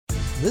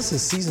This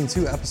is Season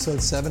 2,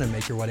 Episode 7 of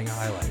Make Your Wedding a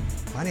Highlight.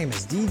 My name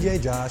is DJ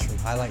Josh from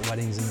Highlight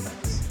Weddings and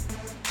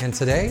Events. And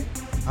today,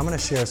 I'm going to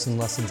share some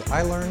lessons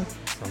I learned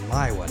from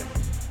my wedding.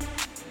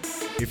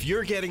 If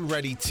you're getting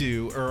ready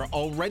to or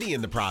already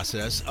in the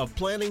process of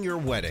planning your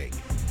wedding,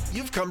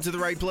 you've come to the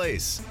right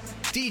place.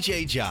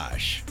 DJ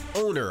Josh,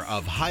 owner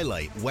of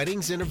Highlight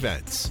Weddings and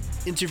Events,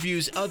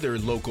 interviews other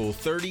local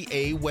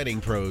 30A wedding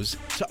pros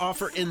to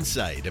offer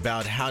insight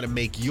about how to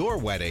make your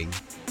wedding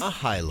a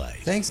highlight.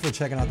 Thanks for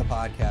checking out the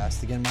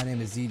podcast. Again, my name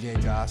is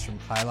DJ Josh from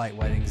Highlight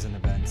Weddings and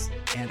Events,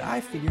 and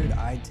I figured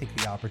I'd take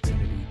the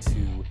opportunity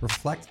to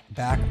reflect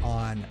back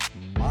on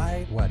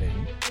my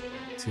wedding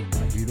to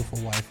my beautiful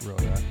wife,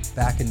 Rhoda,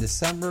 back in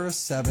December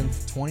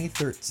 7th,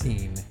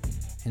 2013,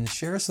 and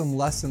share some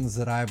lessons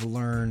that I've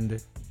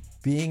learned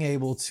being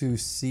able to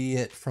see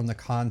it from the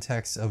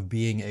context of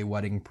being a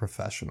wedding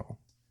professional.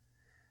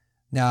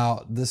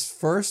 Now, this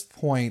first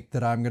point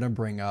that I'm going to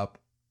bring up,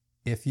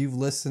 if you've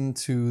listened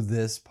to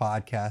this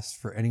podcast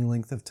for any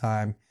length of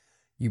time,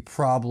 you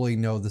probably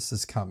know this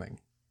is coming.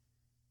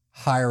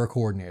 Hire a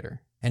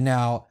coordinator. And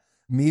now,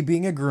 me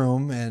being a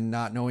groom and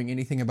not knowing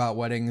anything about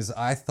weddings,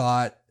 I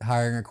thought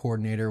hiring a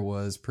coordinator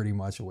was pretty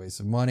much a waste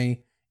of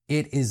money.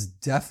 It is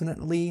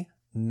definitely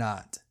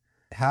not.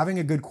 Having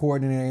a good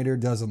coordinator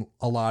does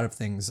a lot of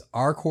things.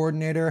 Our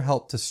coordinator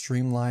helped to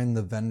streamline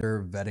the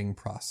vendor vetting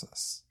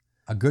process.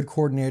 A good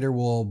coordinator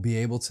will be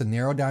able to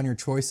narrow down your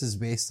choices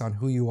based on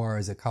who you are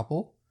as a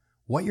couple,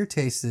 what your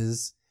taste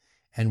is,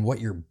 and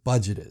what your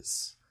budget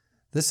is.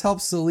 This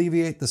helps to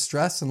alleviate the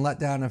stress and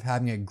letdown of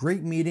having a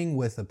great meeting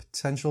with a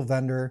potential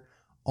vendor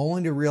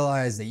only to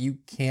realize that you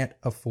can't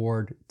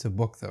afford to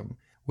book them,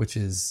 which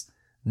is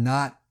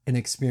not an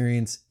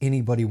experience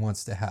anybody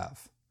wants to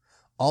have.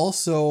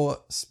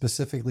 Also,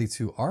 specifically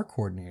to our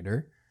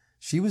coordinator,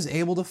 she was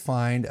able to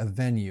find a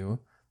venue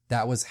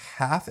that was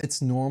half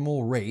its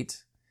normal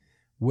rate,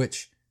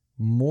 which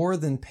more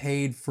than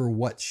paid for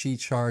what she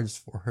charged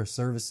for her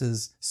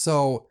services.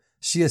 So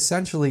she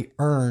essentially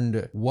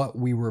earned what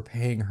we were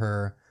paying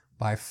her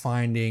by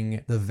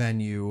finding the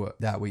venue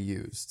that we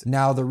used.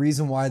 Now, the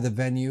reason why the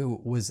venue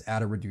was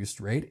at a reduced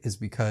rate is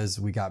because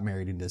we got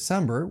married in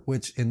December,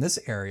 which in this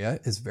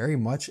area is very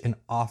much an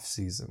off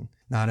season.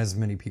 Not as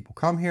many people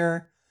come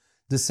here.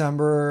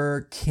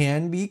 December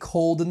can be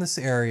cold in this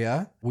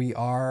area. We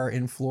are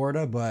in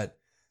Florida, but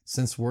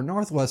since we're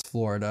Northwest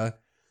Florida,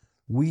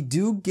 we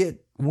do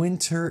get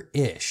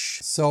winter-ish.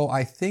 So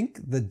I think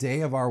the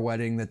day of our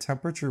wedding, the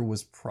temperature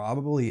was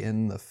probably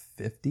in the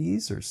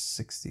 50s or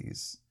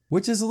 60s,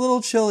 which is a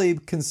little chilly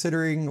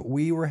considering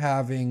we were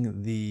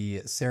having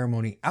the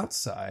ceremony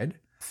outside.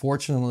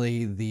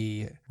 Fortunately,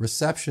 the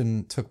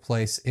reception took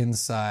place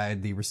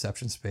inside the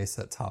reception space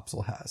that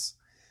Topsail has.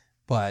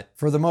 But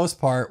for the most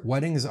part,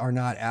 weddings are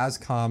not as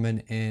common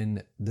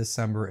in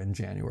December and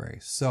January.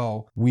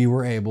 So we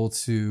were able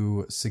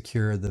to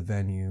secure the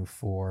venue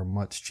for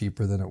much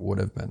cheaper than it would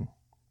have been.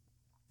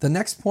 The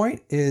next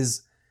point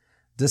is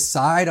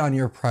decide on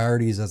your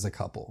priorities as a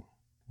couple.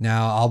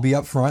 Now, I'll be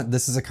upfront.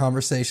 This is a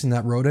conversation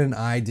that Rhoda and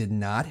I did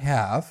not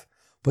have,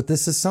 but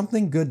this is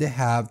something good to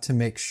have to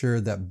make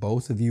sure that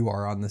both of you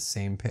are on the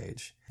same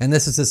page. And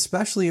this is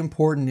especially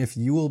important if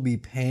you will be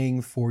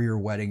paying for your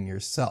wedding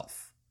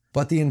yourself.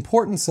 But the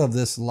importance of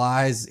this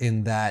lies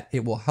in that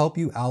it will help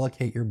you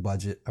allocate your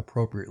budget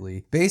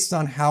appropriately based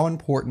on how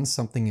important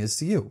something is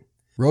to you.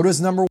 Rhoda's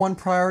number one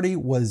priority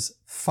was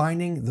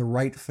finding the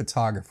right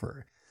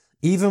photographer.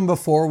 Even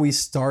before we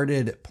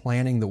started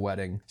planning the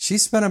wedding, she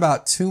spent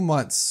about 2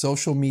 months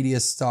social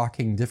media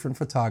stalking different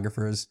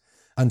photographers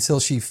until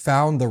she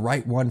found the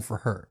right one for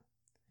her.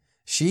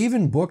 She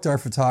even booked our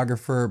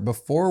photographer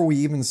before we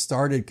even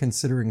started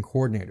considering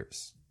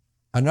coordinators.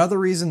 Another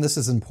reason this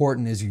is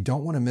important is you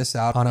don't want to miss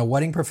out on a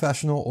wedding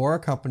professional or a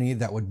company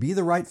that would be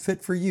the right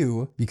fit for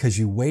you because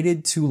you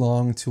waited too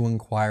long to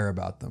inquire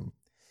about them.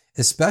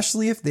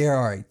 Especially if they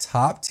are a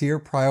top tier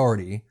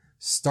priority,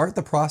 start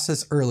the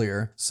process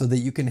earlier so that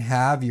you can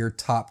have your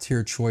top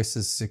tier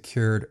choices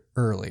secured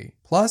early.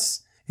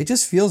 Plus, it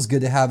just feels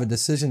good to have a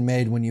decision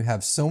made when you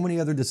have so many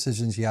other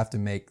decisions you have to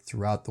make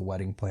throughout the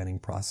wedding planning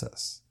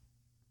process.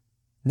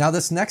 Now,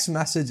 this next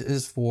message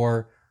is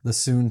for the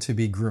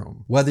soon-to-be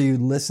groom. Whether you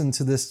listen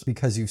to this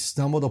because you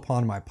stumbled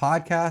upon my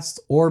podcast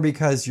or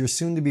because your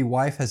soon-to-be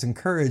wife has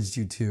encouraged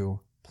you to,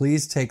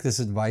 please take this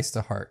advice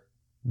to heart.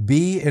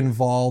 Be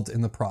involved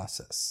in the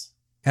process.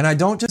 And I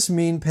don't just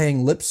mean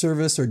paying lip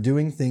service or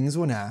doing things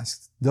when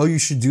asked, though you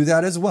should do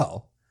that as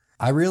well.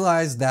 I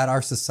realize that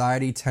our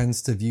society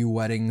tends to view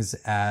weddings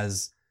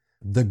as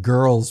the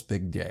girl's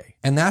big day.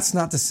 And that's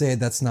not to say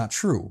that's not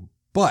true,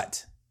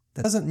 but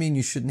that doesn't mean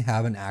you shouldn't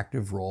have an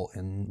active role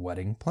in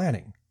wedding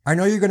planning. I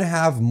know you're going to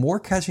have more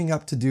catching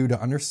up to do to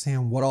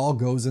understand what all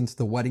goes into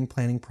the wedding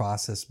planning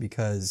process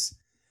because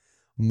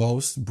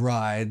most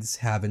brides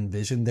have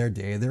envisioned their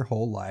day their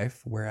whole life,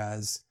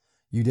 whereas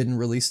you didn't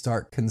really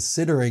start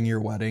considering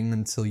your wedding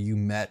until you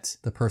met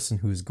the person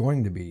who's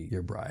going to be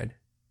your bride.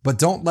 But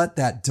don't let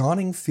that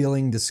daunting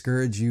feeling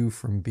discourage you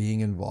from being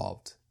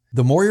involved.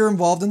 The more you're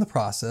involved in the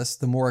process,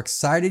 the more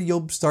excited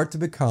you'll start to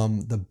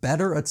become, the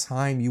better a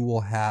time you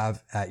will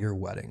have at your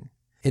wedding.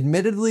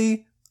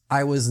 Admittedly,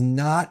 I was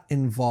not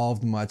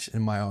involved much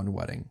in my own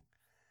wedding,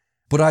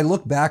 but I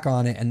look back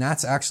on it and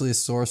that's actually a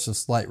source of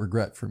slight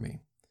regret for me.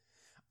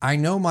 I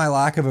know my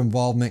lack of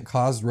involvement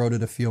caused Rhoda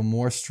to feel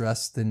more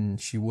stressed than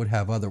she would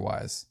have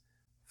otherwise.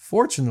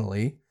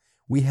 Fortunately,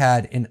 we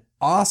had an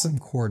awesome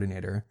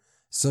coordinator,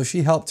 so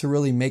she helped to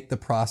really make the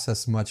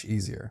process much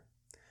easier.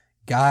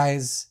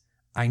 Guys,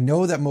 I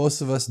know that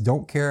most of us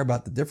don't care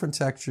about the different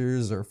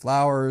textures or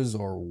flowers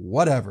or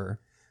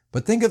whatever,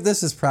 but think of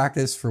this as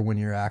practice for when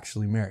you're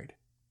actually married.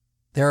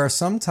 There are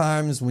some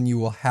times when you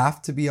will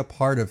have to be a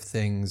part of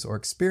things or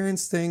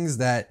experience things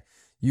that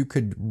you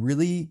could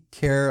really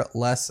care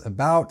less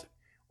about,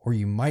 or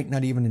you might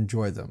not even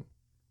enjoy them.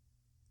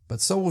 But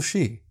so will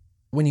she.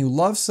 When you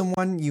love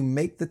someone, you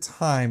make the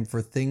time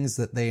for things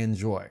that they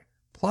enjoy.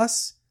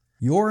 Plus,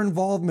 your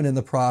involvement in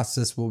the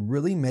process will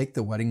really make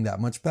the wedding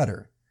that much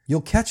better.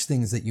 You'll catch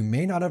things that you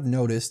may not have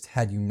noticed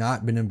had you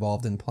not been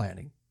involved in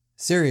planning.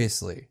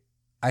 Seriously,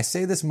 I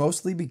say this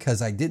mostly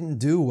because I didn't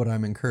do what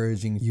I'm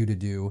encouraging you to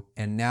do,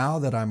 and now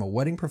that I'm a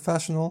wedding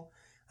professional,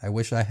 I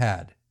wish I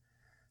had.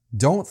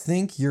 Don't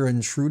think you're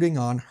intruding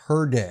on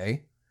her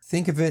day.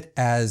 Think of it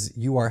as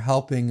you are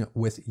helping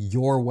with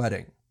your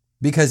wedding.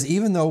 Because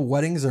even though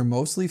weddings are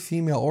mostly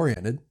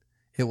female-oriented,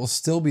 it will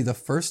still be the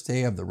first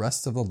day of the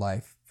rest of the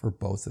life for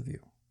both of you.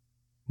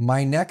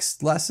 My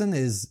next lesson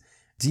is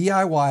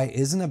DIY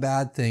isn't a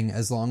bad thing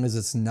as long as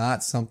it's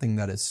not something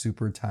that is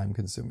super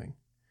time-consuming.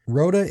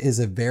 Rhoda is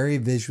a very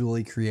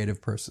visually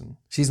creative person.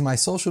 She's my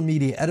social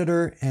media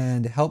editor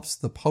and helps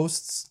the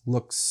posts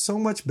look so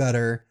much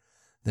better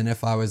than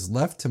if I was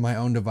left to my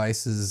own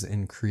devices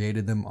and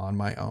created them on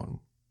my own.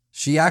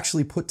 She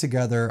actually put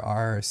together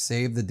our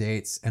save the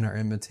dates and our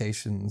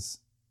invitations,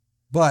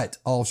 but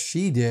all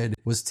she did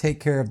was take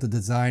care of the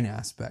design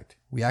aspect.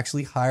 We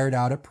actually hired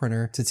out a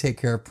printer to take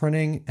care of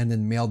printing and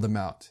then mailed them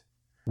out.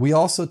 We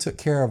also took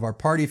care of our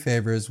party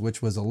favors,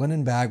 which was a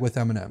linen bag with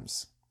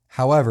M&Ms.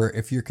 However,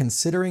 if you're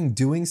considering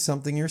doing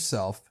something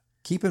yourself,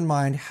 keep in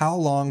mind how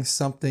long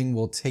something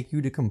will take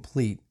you to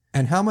complete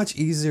and how much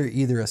easier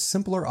either a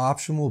simpler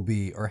option will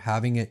be or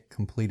having it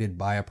completed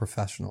by a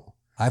professional.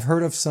 I've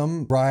heard of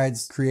some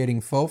brides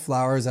creating faux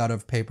flowers out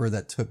of paper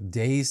that took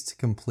days to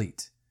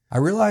complete. I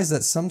realize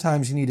that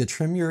sometimes you need to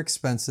trim your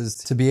expenses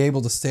to be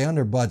able to stay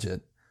under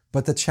budget,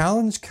 but the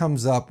challenge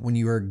comes up when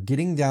you are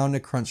getting down to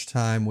crunch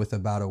time with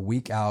about a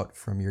week out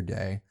from your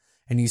day,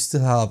 and you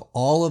still have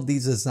all of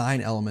these design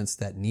elements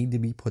that need to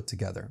be put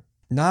together.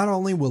 Not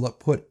only will it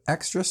put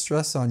extra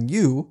stress on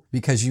you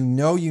because you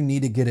know you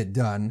need to get it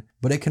done,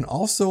 but it can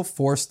also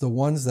force the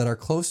ones that are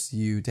close to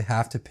you to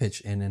have to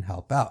pitch in and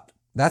help out.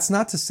 That's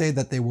not to say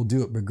that they will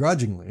do it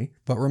begrudgingly,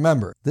 but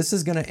remember, this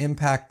is going to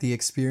impact the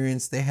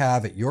experience they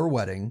have at your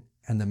wedding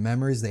and the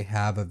memories they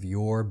have of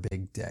your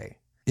big day.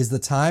 Is the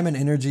time and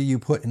energy you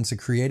put into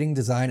creating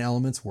design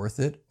elements worth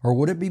it? Or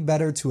would it be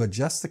better to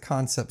adjust the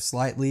concept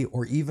slightly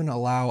or even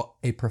allow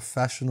a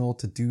professional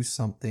to do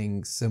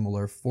something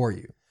similar for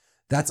you?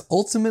 That's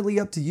ultimately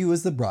up to you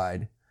as the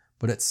bride,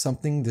 but it's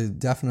something to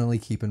definitely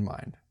keep in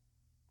mind.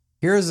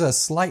 Here's a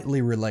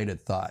slightly related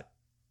thought.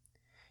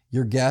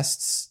 Your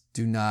guests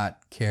do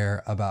not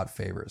care about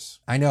favors.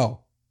 I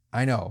know.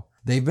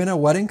 They've been a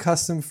wedding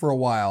custom for a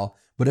while,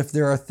 but if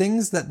there are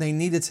things that they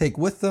need to take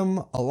with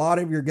them, a lot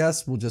of your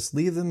guests will just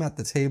leave them at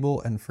the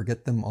table and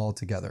forget them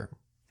altogether.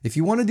 If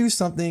you want to do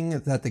something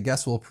that the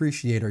guests will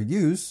appreciate or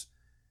use,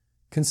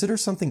 consider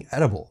something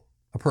edible,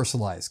 a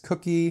personalized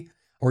cookie,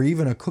 or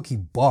even a cookie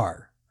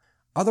bar.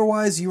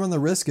 Otherwise, you run the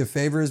risk of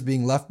favors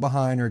being left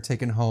behind or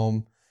taken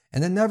home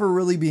and then never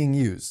really being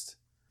used.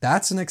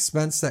 That's an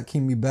expense that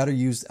can be better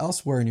used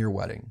elsewhere in your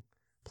wedding.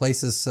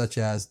 Places such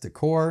as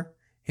decor,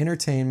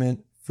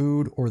 entertainment,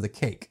 food, or the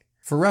cake.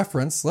 For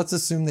reference, let's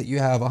assume that you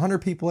have 100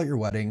 people at your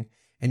wedding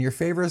and your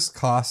favors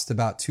cost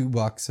about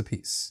 $2 a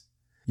piece.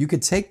 You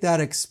could take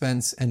that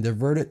expense and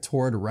divert it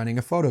toward renting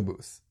a photo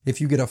booth. If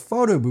you get a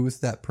photo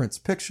booth that prints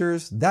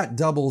pictures, that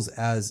doubles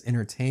as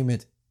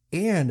entertainment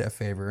and a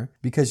favor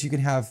because you can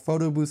have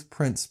photo booth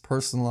prints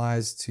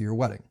personalized to your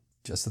wedding.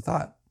 Just a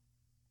thought.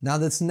 Now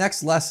this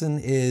next lesson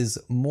is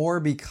more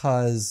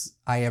because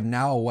I am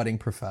now a wedding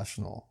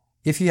professional.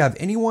 If you have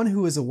anyone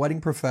who is a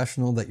wedding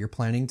professional that you're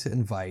planning to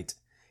invite,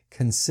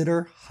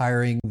 consider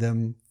hiring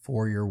them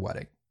for your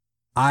wedding.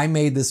 I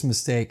made this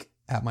mistake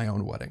at my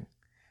own wedding.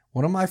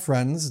 One of my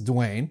friends,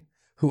 Dwayne,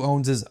 who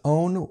owns his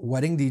own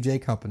wedding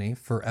DJ company,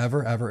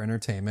 Forever Ever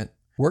Entertainment,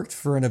 worked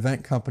for an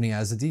event company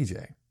as a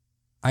DJ.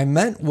 I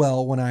meant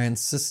well when I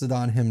insisted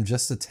on him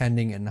just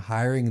attending and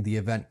hiring the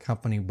event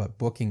company but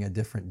booking a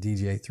different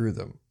DJ through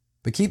them.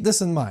 But keep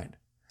this in mind.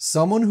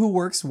 Someone who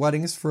works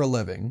weddings for a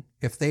living,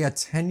 if they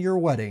attend your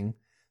wedding,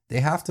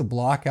 they have to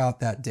block out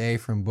that day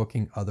from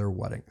booking other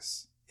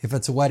weddings. If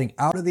it's a wedding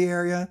out of the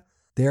area,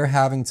 they're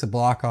having to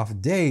block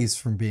off days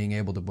from being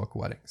able to book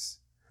weddings.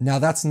 Now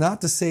that's not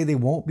to say they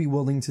won't be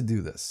willing to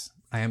do this.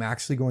 I am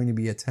actually going to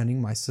be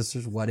attending my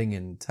sister's wedding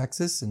in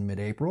Texas in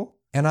mid-April.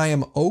 And I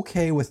am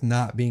okay with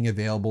not being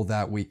available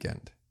that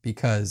weekend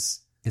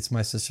because it's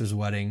my sister's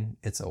wedding.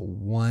 It's a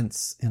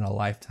once in a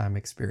lifetime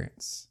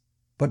experience.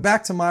 But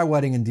back to my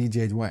wedding and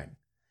DJ Dwayne.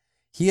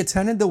 He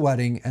attended the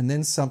wedding and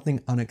then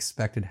something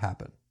unexpected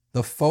happened.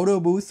 The photo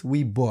booth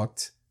we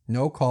booked,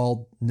 no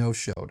called, no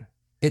showed.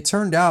 It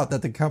turned out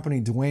that the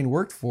company Dwayne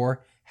worked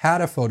for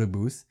had a photo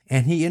booth,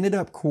 and he ended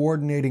up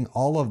coordinating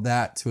all of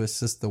that to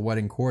assist the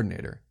wedding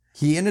coordinator.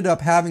 He ended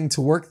up having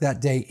to work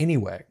that day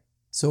anyway.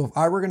 So if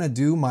I were going to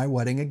do my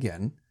wedding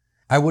again,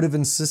 I would have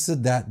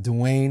insisted that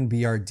Dwayne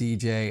be our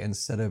DJ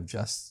instead of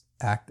just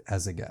act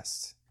as a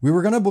guest. We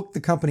were going to book the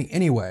company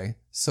anyway,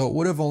 so it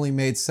would have only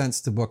made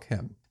sense to book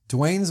him.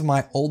 Dwayne's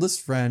my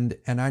oldest friend,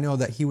 and I know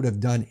that he would have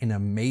done an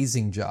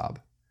amazing job.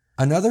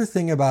 Another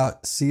thing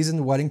about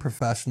seasoned wedding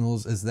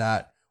professionals is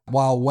that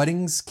while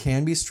weddings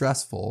can be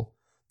stressful,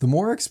 the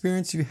more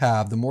experience you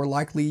have, the more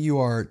likely you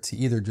are to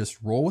either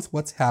just roll with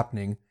what's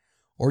happening,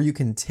 or you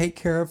can take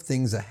care of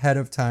things ahead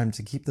of time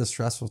to keep the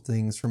stressful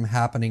things from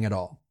happening at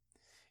all.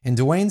 In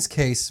Dwayne's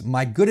case,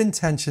 my good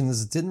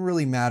intentions didn't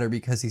really matter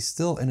because he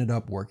still ended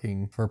up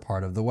working for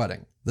part of the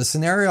wedding. The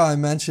scenario I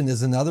mentioned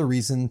is another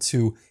reason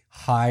to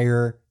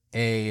hire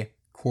a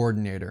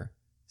coordinator.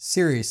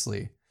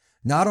 Seriously,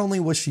 not only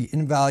was she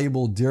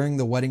invaluable during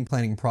the wedding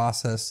planning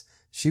process,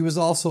 she was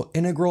also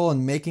integral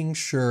in making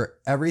sure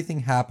everything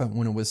happened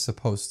when it was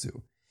supposed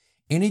to.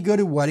 Any good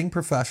wedding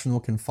professional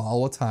can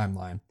follow a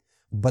timeline,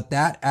 but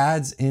that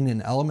adds in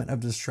an element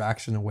of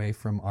distraction away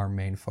from our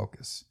main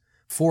focus.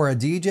 For a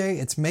DJ,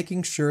 it's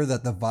making sure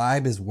that the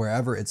vibe is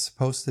wherever it's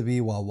supposed to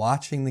be while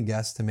watching the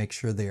guests to make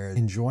sure they are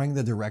enjoying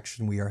the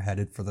direction we are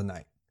headed for the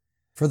night.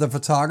 For the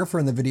photographer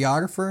and the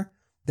videographer,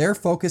 their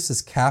focus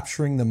is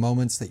capturing the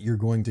moments that you're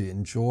going to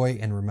enjoy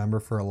and remember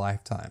for a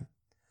lifetime.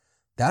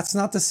 That's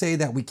not to say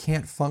that we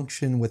can't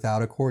function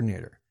without a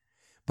coordinator,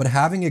 but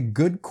having a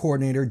good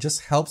coordinator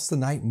just helps the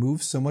night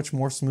move so much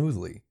more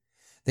smoothly.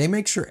 They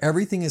make sure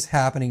everything is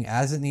happening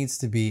as it needs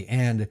to be,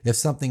 and if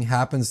something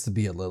happens to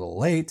be a little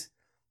late,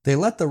 they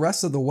let the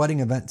rest of the wedding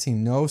event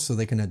team know so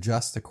they can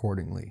adjust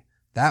accordingly.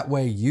 That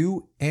way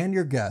you and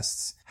your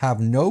guests have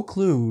no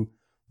clue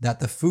that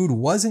the food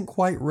wasn't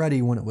quite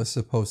ready when it was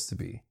supposed to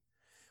be,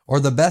 or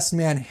the best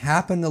man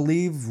happened to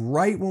leave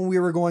right when we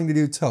were going to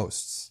do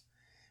toasts.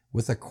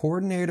 With a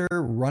coordinator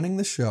running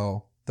the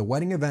show, the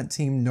wedding event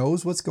team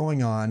knows what's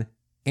going on,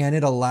 and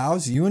it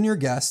allows you and your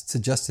guests to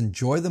just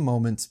enjoy the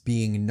moments,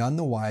 being none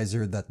the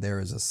wiser that there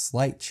is a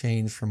slight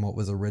change from what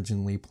was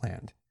originally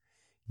planned.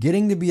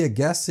 Getting to be a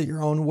guest at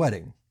your own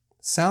wedding.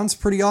 Sounds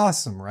pretty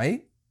awesome,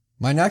 right?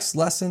 My next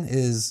lesson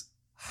is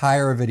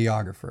hire a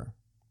videographer.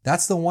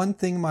 That's the one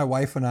thing my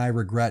wife and I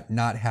regret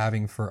not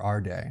having for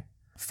our day.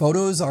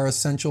 Photos are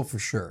essential for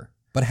sure,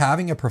 but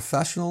having a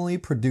professionally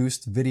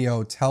produced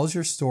video tells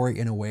your story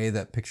in a way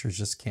that pictures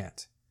just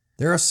can't.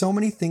 There are so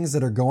many things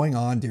that are going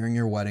on during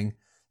your wedding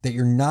that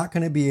you're not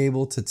going to be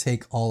able to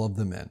take all of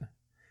them in.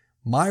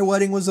 My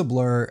wedding was a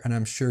blur, and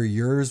I'm sure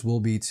yours will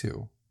be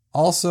too.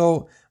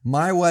 Also,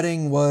 my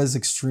wedding was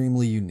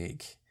extremely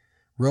unique.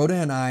 Rhoda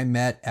and I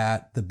met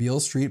at the Beale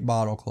Street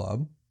Bottle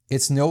Club.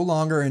 It's no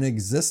longer in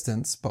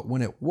existence, but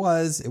when it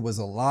was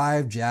a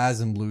live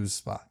jazz and blues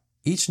spot.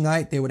 Each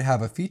night they would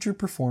have a featured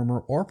performer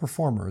or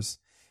performers,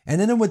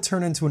 and then it would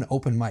turn into an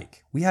open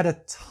mic. We had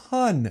a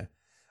ton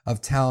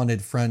of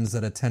talented friends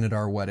that attended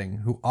our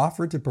wedding who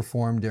offered to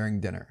perform during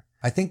dinner.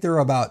 I think there were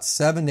about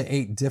 7 to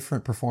 8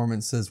 different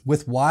performances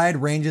with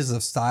wide ranges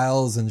of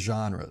styles and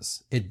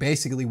genres. It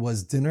basically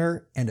was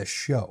dinner and a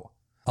show.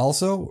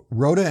 Also,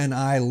 Rhoda and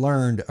I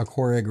learned a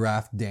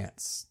choreographed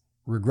dance.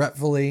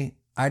 Regretfully,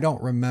 I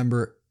don't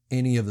remember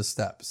any of the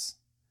steps.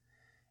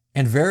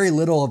 And very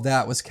little of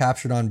that was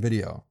captured on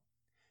video.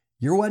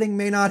 Your wedding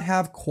may not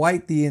have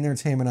quite the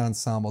entertainment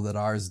ensemble that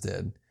ours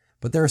did,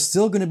 but there are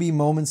still going to be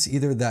moments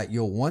either that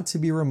you'll want to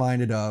be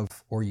reminded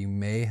of or you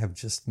may have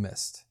just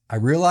missed. I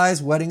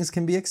realize weddings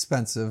can be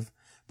expensive,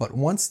 but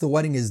once the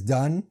wedding is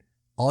done,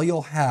 all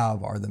you'll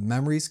have are the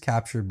memories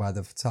captured by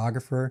the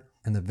photographer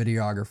and the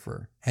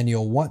videographer, and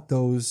you'll want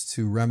those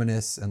to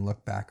reminisce and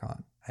look back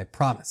on. I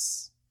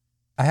promise.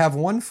 I have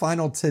one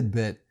final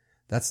tidbit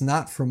that's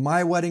not from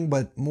my wedding,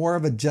 but more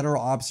of a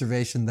general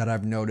observation that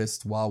I've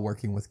noticed while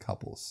working with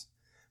couples.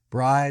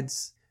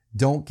 Brides,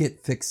 don't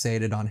get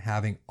fixated on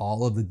having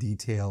all of the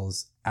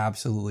details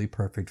absolutely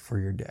perfect for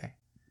your day.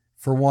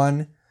 For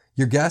one,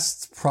 your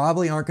guests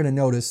probably aren't going to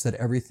notice that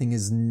everything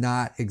is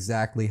not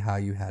exactly how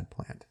you had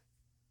planned.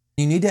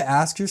 You need to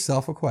ask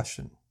yourself a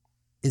question.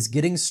 Is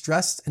getting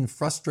stressed and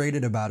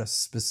frustrated about a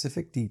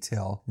specific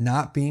detail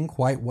not being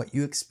quite what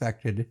you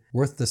expected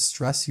worth the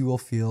stress you will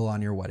feel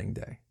on your wedding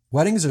day?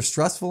 Weddings are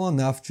stressful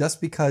enough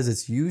just because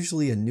it's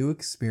usually a new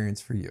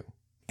experience for you.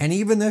 And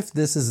even if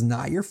this is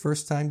not your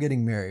first time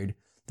getting married,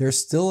 there's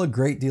still a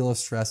great deal of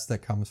stress that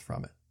comes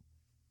from it.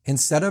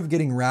 Instead of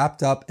getting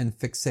wrapped up and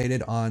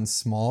fixated on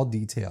small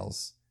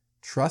details,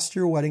 trust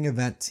your wedding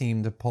event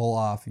team to pull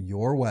off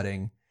your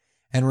wedding,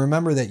 and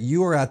remember that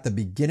you are at the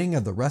beginning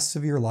of the rest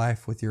of your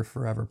life with your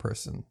forever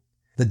person.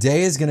 The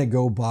day is going to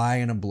go by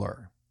in a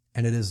blur.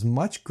 and it is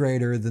much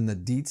greater than the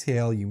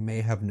detail you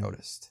may have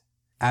noticed.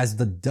 As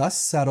the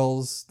dust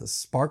settles, the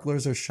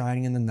sparklers are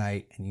shining in the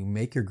night, and you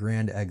make your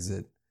grand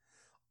exit,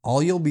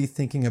 all you'll be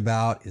thinking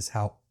about is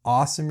how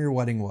awesome your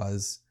wedding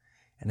was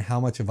and how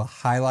much of a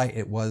highlight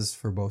it was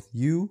for both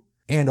you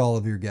and all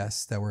of your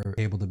guests that were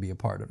able to be a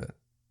part of it.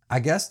 I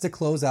guess to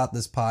close out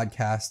this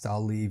podcast,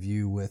 I'll leave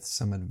you with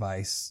some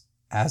advice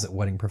as a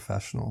wedding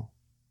professional.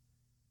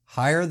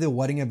 Hire the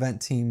wedding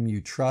event team you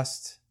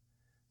trust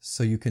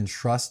so you can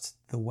trust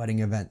the wedding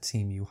event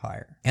team you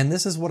hire. And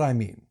this is what I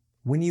mean.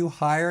 When you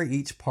hire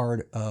each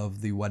part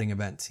of the wedding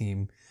event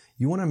team,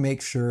 you want to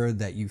make sure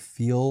that you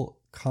feel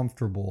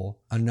comfortable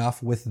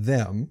enough with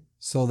them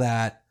so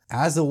that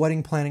as the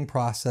wedding planning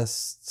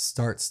process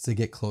starts to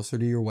get closer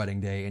to your wedding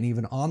day, and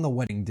even on the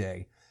wedding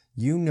day,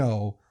 you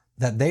know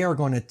that they are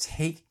going to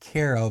take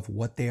care of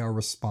what they are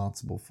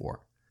responsible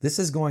for. This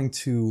is going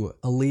to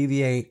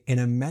alleviate an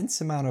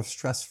immense amount of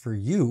stress for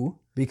you,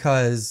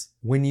 because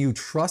when you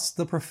trust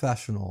the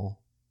professional,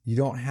 you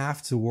don't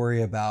have to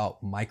worry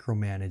about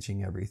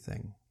micromanaging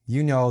everything.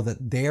 You know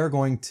that they are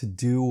going to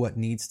do what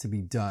needs to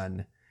be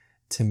done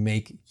to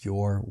make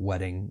your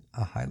wedding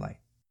a highlight.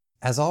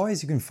 As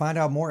always, you can find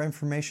out more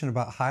information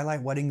about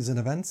Highlight Weddings and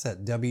Events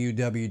at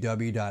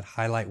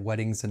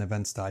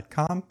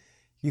www.highlightweddingsandevents.com.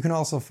 You can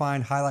also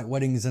find Highlight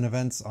Weddings and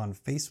Events on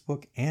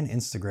Facebook and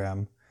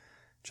Instagram.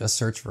 Just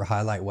search for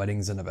Highlight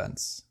Weddings and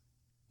Events.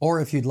 Or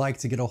if you'd like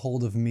to get a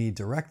hold of me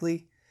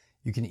directly,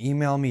 you can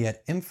email me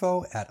at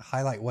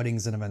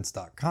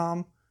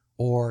info@highlightweddingsandevents.com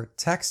or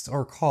text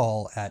or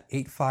call at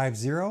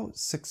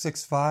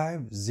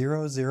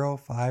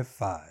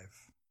 850-665-0055.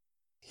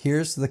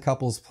 Here's to the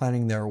couples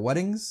planning their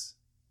weddings,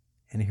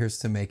 and here's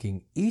to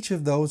making each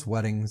of those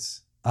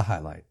weddings a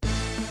highlight.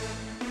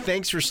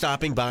 Thanks for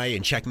stopping by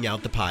and checking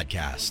out the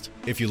podcast.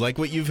 If you like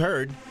what you've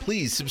heard,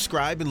 please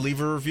subscribe and leave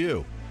a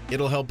review.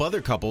 It'll help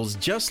other couples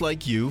just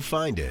like you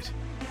find it.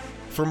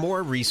 For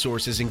more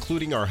resources,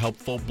 including our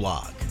helpful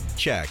blog,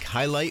 check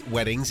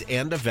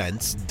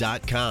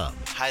highlightweddingsandevents.com.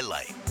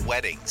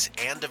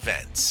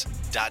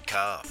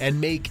 highlightweddingsandevents.com. And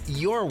make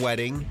your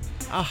wedding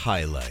a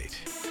highlight.